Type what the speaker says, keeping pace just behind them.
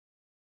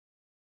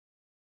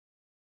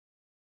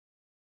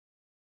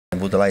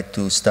would like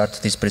to start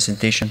this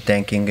presentation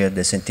thanking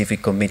the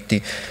scientific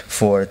committee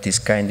for this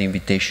kind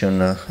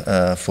invitation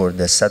for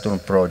the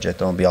SATURN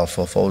project on behalf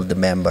of all the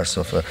members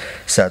of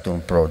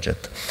SATURN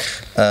project.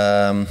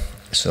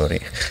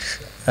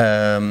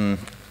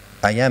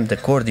 I am the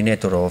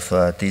coordinator of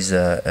this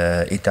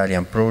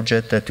Italian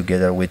project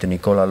together with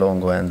Nicola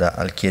Longo and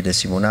Alchiede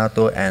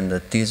Simonato, and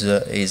this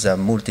is a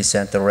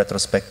multi-center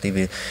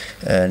retrospective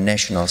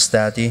national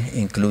study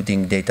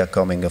including data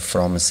coming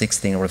from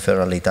 16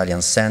 referral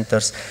Italian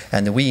centers,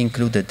 and we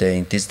included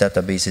in this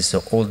databases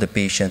all the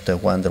patients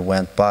who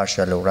underwent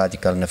partial or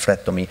radical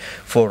nephrectomy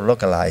for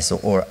localized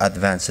or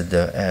advanced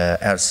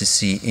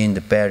RCC in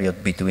the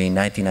period between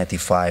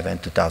 1995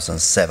 and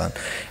 2007.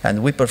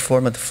 And we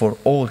performed for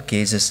all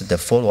cases the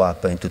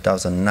follow-up in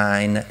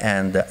 2009,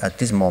 and at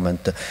this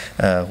moment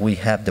we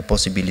have the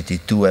possibility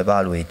to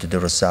evaluate the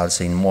results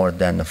in more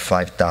than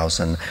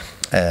 5,000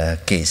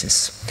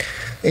 cases.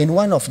 In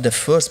one of the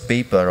first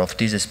papers of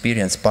this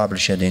experience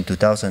published in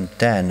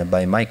 2010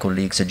 by my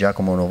colleagues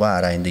Giacomo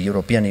Novara in the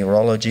European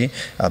Urology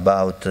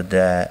about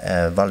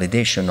the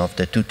validation of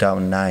the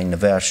 2009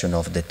 version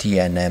of the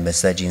TNM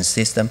messaging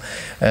system,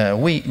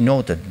 we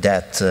noted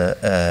that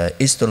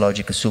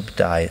histologic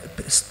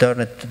subtypes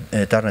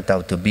turned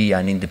out to be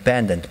an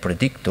independent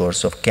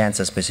predictors of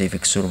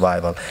cancer-specific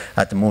survival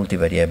at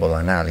multivariable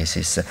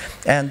analysis.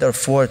 And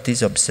therefore,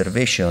 this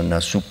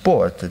observation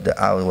supported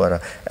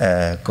our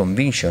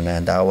conviction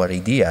and our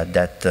idea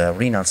that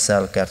renal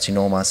cell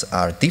carcinomas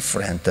are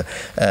different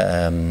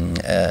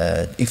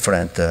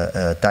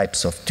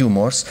types of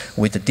tumors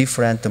with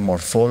different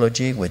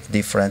morphology, with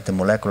different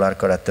molecular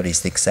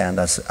characteristics, and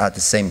at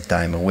the same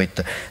time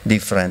with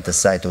different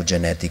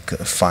cytogenetic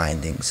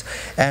findings.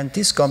 And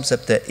this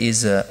concept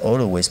is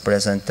always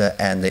present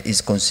and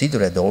is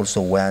considered also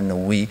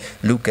when we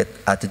look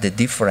at the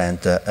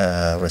different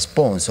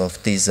response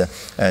of these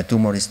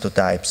tumor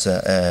histotypes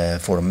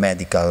for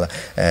medical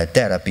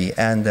therapy.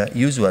 And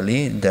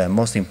usually the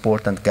most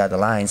important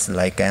guidelines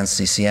like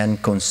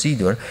NCCN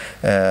consider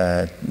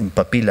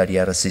papillary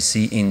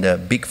RCC in the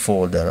big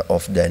folder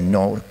of the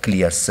no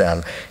clear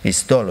cell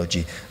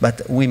histology.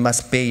 But we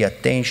must pay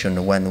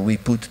attention when we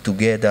put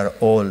together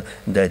all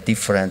the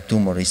different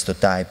tumor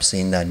histotypes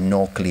in the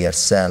no clear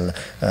cell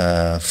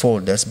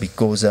folders,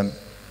 because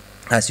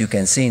as you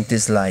can see in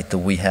this slide,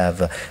 we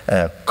have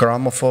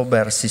chromophobe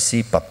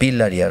RCC,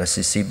 papillary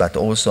RCC, but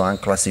also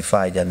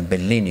unclassified and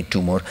Bellini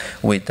tumor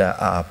with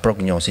a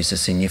prognosis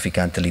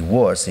significantly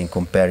worse in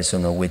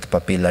comparison with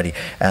papillary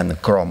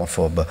and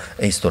chromophobe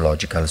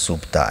histological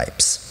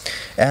subtypes.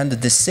 And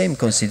the same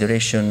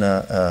consideration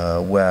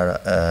were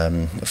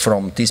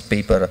from this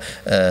paper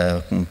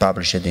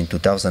published in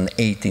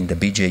 2008 in the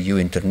BJU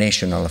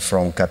International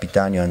from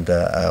Capitanio and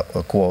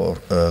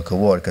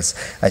co-workers.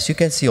 As you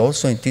can see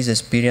also in this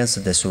experience,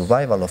 the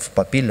survival of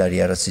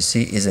papillary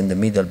RCC is in the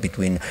middle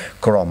between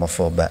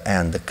chromophobe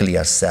and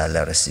clear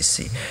cell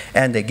RCC.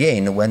 And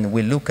again, when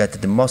we look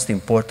at the most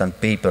important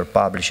paper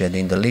published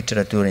in the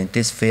literature in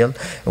this field,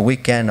 we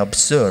can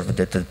observe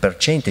that the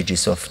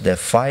percentages of the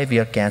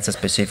 5-year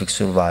cancer-specific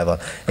survival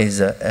is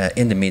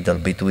in the middle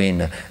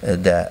between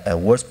the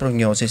worst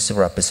prognosis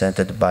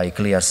represented by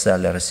clear cell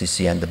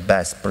RCC and the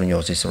best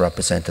prognosis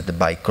represented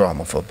by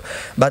chromophobe.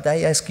 But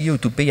I ask you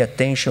to pay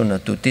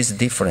attention to these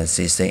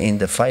differences in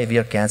the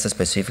 5-year cancer-specific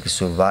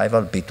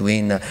survival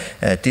between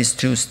these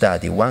two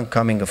studies, one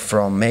coming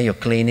from Mayo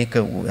Clinic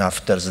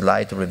after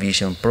slight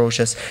revision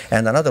process,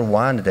 and another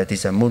one that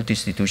is a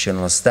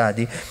multi-institutional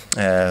study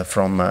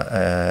from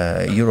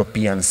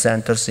European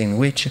centers in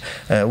which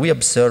we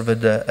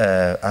observed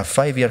a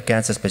 5-year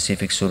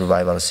cancer-specific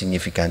survival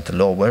significantly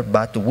lower,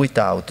 but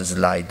without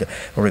slight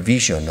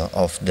revision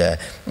of the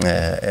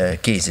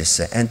cases.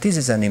 And this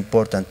is an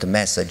important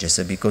message,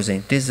 because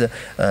in these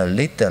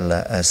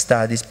little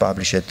studies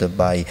published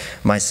by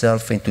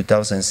myself in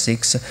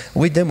 2006,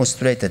 we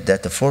demonstrated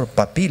that for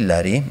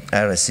papillary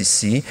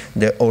RCC,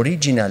 the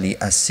originally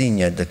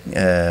assigned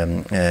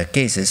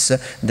cases,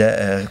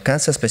 the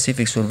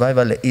cancer-specific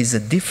survival is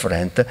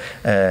different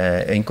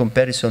in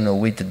comparison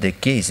with the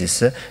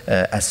cases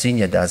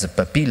assigned as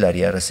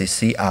papillary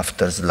RCC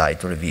after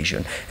slight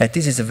revision. And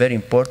this is very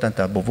important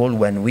above all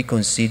when we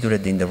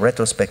considered in the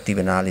retrospective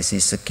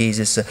analysis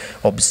cases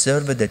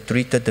observed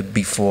treated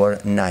before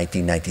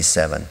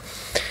 1997.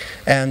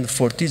 And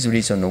for this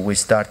reason, we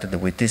started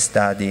with this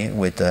study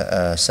with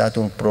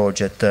SATURN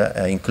project,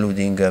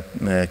 including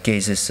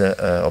cases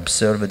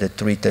observed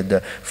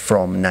treated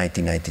from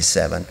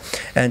 1997.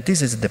 And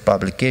this is the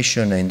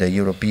publication in the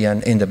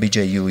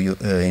BJU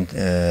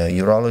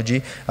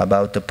Urology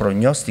about the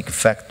prognostic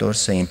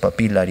factors in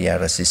papillary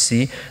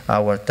RCC.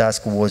 Our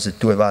task was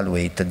to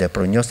evaluate the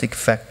prognostic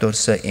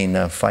factors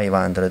in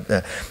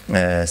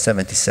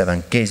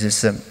 577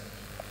 cases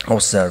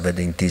observed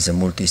in this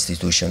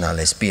multi-institutional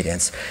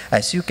experience.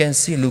 As you can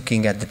see,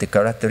 looking at the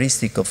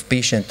characteristic of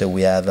patient,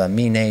 we have a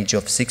mean age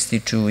of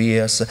 62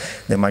 years.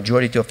 The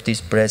majority of these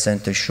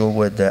present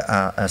showed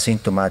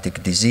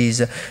asymptomatic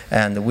disease,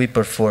 and we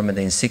performed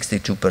in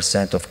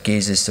 62% of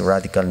cases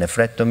radical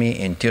nephrectomy,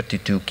 in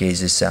 32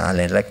 cases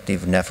an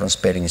elective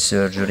nephron-sparing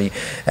surgery,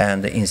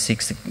 and in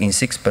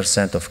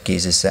 6% of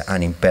cases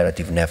an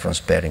imperative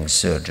nephron-sparing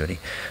surgery.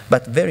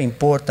 But very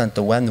important,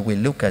 when we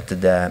look at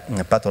the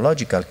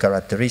pathological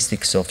characteristics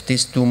of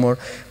this tumor,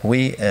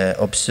 we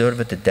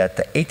observed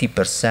that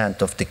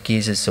 80% of the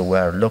cases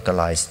were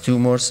localized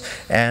tumors,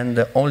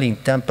 and only in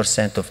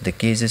 10% of the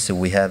cases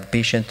we have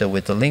patients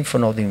with lymph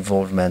node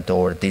involvement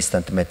or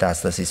distant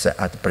metastasis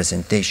at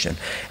presentation.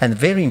 And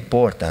very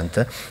important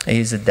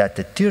is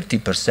that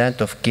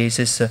 30% of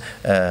cases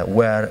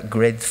were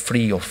grade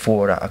 3 or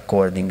 4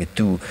 according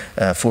to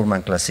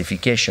Fuhrman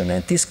classification,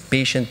 and this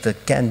patient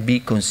can be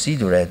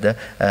considered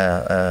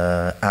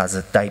as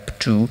a type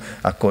 2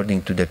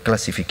 according to the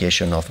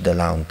classification of the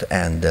Lount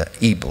and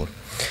Ebel.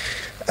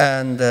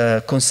 And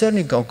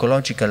concerning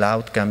oncological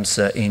outcomes,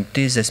 in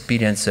this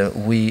experience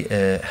we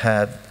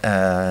have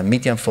a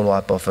median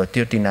follow-up of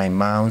 39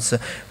 months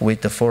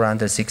with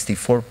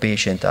 464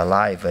 patients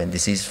alive and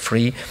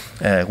disease-free,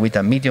 with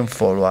a median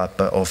follow-up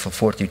of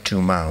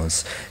 42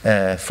 months.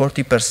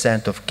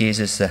 40% of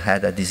cases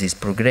had a disease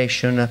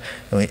progression,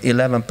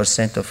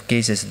 11% of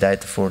cases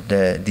died for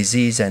the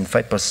disease, and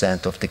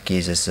 5% of the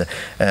cases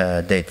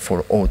died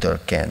for other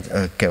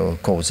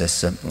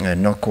causes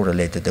not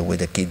correlated with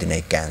the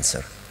kidney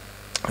cancer.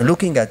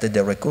 Looking at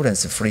the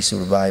recurrence-free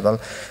survival,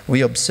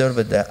 we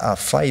observed a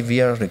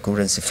 5-year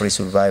recurrence-free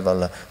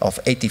survival of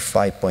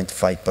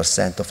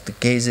 85.5% of the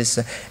cases,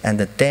 and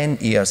the 10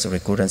 years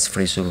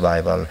recurrence-free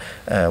survival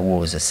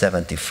was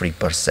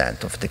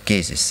 73% of the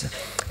cases.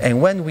 And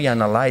when we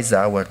analyze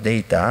our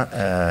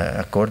data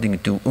according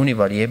to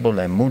univariable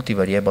and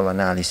multivariable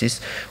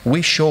analysis,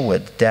 we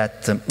showed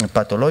that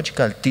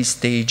pathological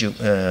T-stage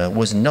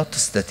was not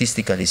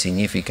statistically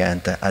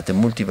significant at the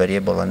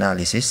multivariable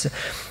analysis,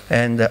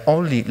 and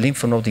only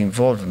lymph node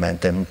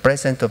involvement and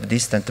presence of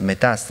distant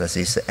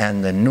metastasis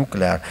and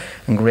nuclear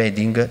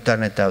grading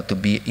turned out to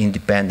be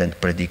independent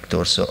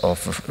predictors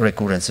of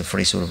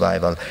recurrence-free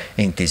survival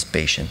in this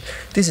patient.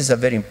 This is a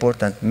very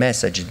important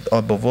message,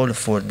 above all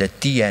for the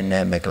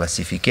TNM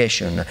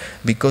classification,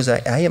 because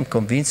I am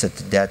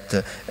convinced that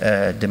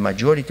the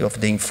majority of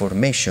the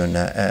information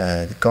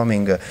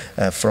coming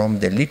from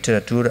the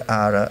literature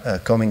are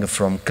coming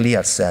from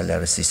clear cell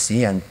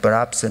RCC, and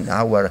perhaps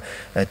our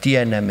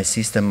TNM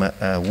system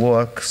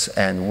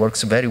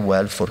works very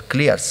well for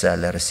clear cell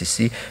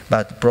RCC,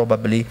 but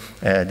probably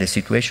the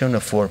situation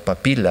for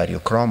papillary,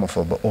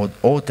 chromophobe, or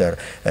other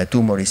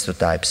tumor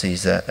histotypes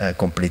is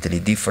completely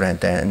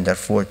different, and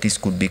therefore this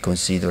could be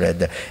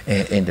considered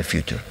in the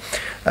future.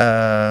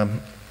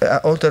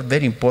 Other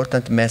very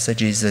important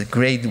message is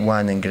grade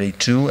 1 and grade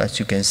 2. As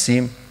you can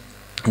see,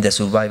 the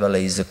survival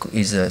is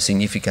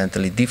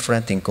significantly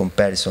different in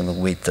comparison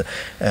with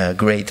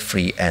grade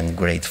 3 and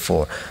grade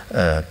 4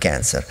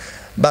 cancer.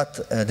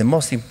 But the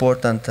most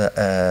important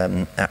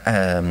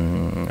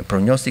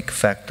prognostic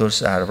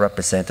factors are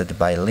represented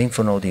by lymph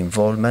node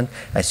involvement.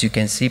 As you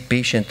can see,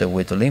 patients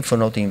with lymph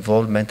node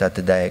involvement at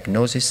the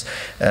diagnosis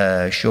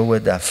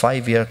showed a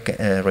 5-year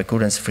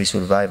recurrence-free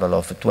survival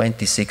of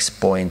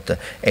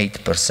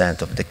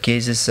 26.8% of the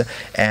cases,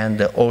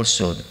 and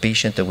also the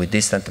patient with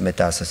distant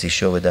metastasis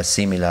showed a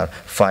similar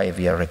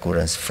 5-year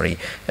recurrence-free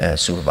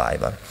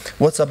survival.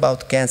 What's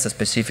about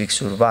cancer-specific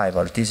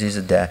survival? This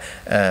is the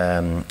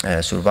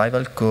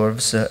survival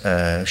curves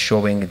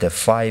showing the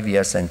 5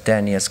 years and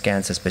 10 years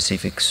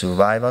cancer-specific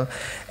survival,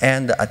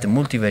 and at the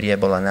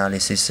multivariable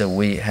analysis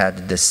we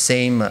had the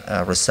same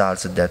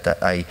results that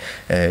I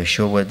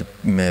showed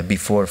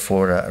before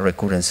for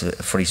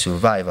recurrence-free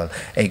survival.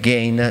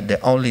 Again, the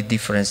only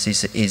difference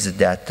is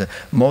that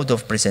mode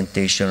of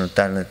presentation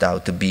turned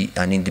out to be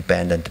an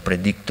independent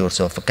predictor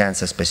of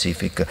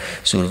cancer-specific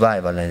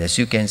survival, and as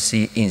you can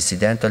see,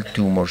 incidental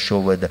tumor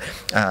showed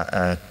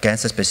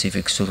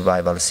cancer-specific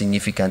survival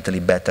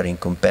significantly better in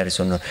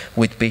comparison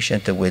with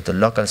patients with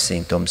local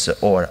symptoms,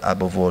 or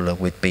above all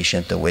with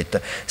patients with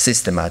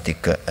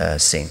systematic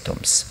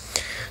symptoms.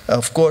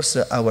 Of course,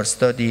 our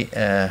study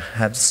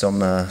has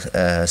some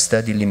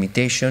study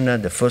limitation.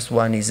 The first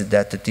one is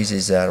that this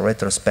is a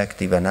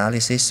retrospective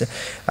analysis.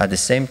 At the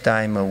same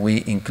time,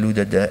 we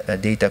included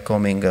data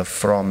coming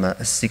from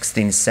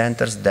 16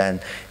 centers. Then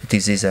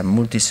this is a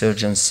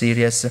multi-surgeon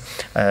series.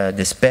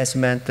 The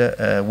specimen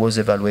was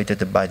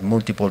evaluated by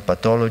multiple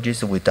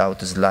pathologists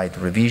without slide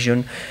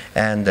revision,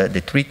 and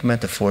the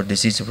treatment for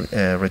disease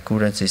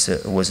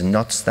recurrences was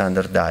not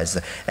standardized.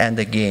 And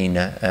again,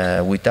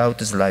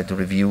 without slide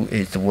review,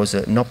 it was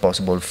was not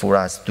possible for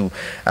us to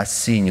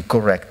assign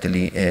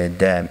correctly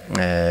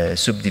the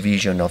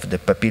subdivision of the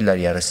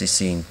papillary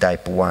RCC in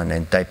type 1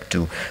 and type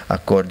 2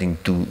 according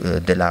to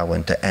the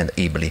Lawent and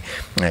Ibley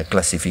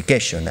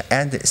classification.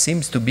 And it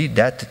seems to be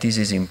that this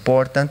is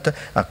important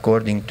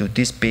according to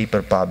this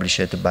paper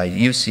published by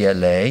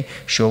UCLA,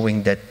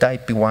 showing that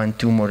type 1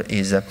 tumor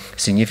is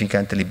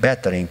significantly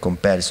better in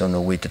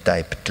comparison with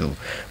type 2.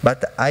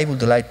 But I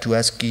would like to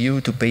ask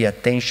you to pay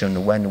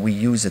attention when we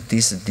use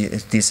this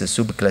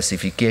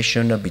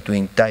subclassification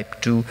between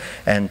type 2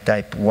 and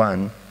type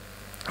 1,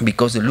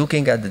 because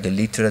looking at the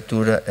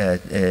literature,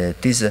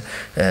 this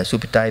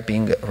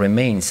subtyping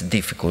remains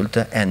difficult,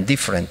 and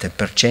different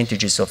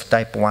percentages of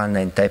type 1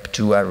 and type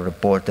 2 are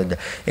reported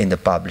in the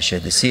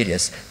published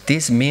series.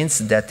 This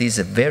means that it is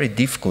very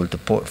difficult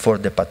for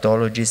the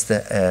pathologist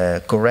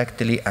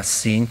correctly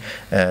assign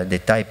the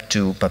type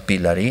 2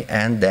 papillary,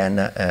 and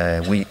then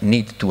we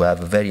need to have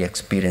very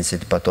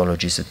experienced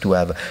pathologists to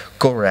have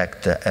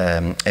correct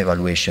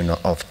evaluation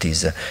of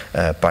this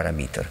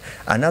parameter.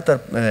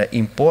 Another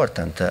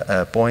important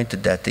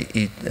point that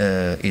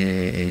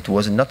it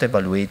was not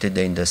evaluated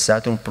in the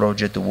SATURN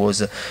project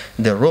was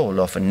the role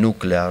of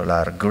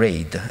nuclear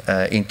grade.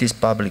 In this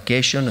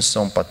publication,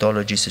 some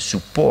pathologists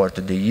support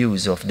the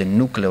use of the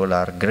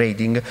nuclear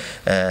grading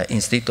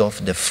instead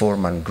of the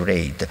Fuhrman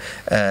grade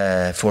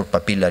for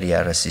papillary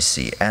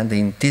RCC. And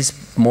in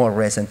this more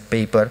recent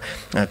paper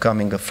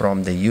coming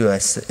from the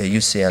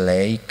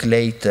UCLA,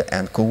 Clayt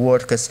and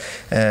co-workers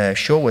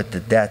showed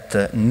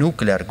that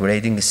nuclear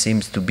grading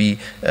seems to be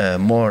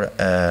more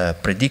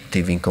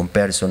predictive in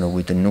comparison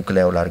with the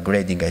nuclear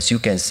grading, as you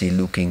can see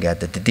looking at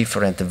the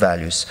different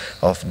values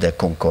of the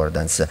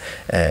concordance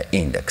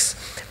index.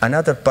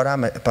 Another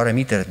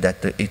parameter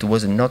that it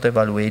was not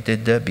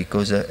evaluated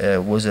because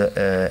was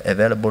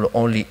available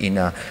only in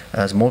a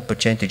small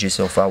percentages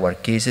of our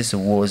cases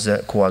was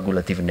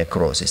coagulative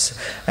necrosis.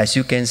 As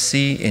you can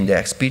see in the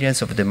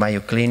experience of the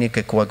Mayo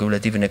Clinic,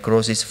 coagulative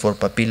necrosis for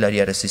papillary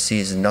RCC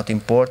is not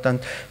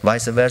important.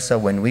 Vice versa,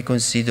 when we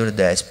consider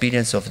the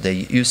experience of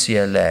the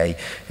UCLA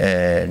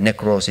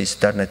necrosis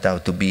turned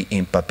out to be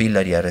in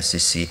papillary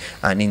RCC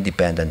an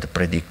independent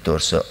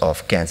predictors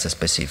of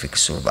cancer-specific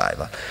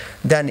survival.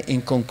 Then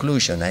in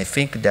conclusion, I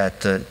think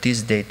that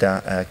this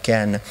data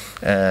can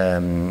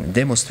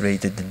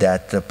demonstrate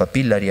that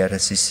papillary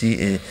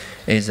RCC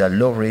is a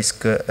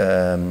low-risk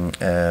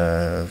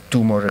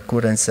tumor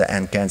recurrence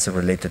and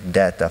cancer-related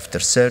death after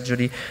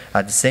surgery.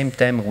 At the same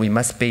time, we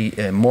must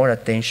pay more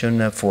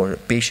attention for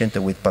patients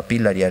with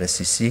papillary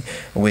RCC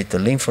with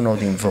lymph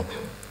node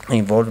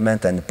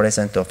involvement and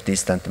presence of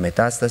distant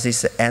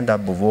metastasis, and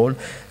above all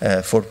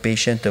for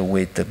patients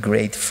with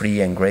grade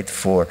 3 and grade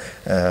 4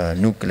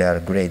 nuclear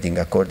grading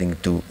according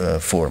to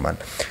Fuhrman.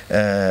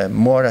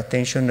 More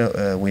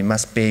attention we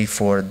must pay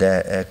for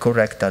the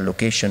correct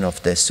allocation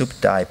of the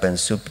subtype and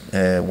sub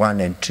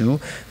 1 and 2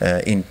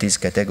 in this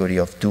category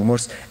of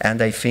tumors,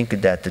 and I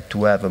think that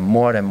to have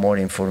more and more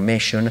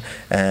information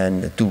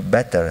and to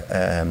better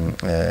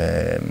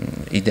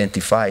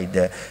identify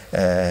the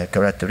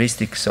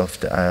characteristics of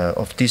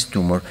this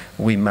tumor,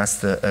 we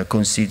must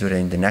consider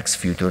in the next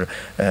future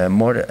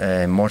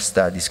more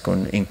studies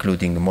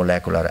including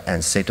molecular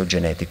and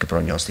cytogenetic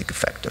prognostic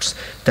factors.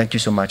 Thank you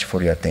so much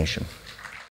for your attention.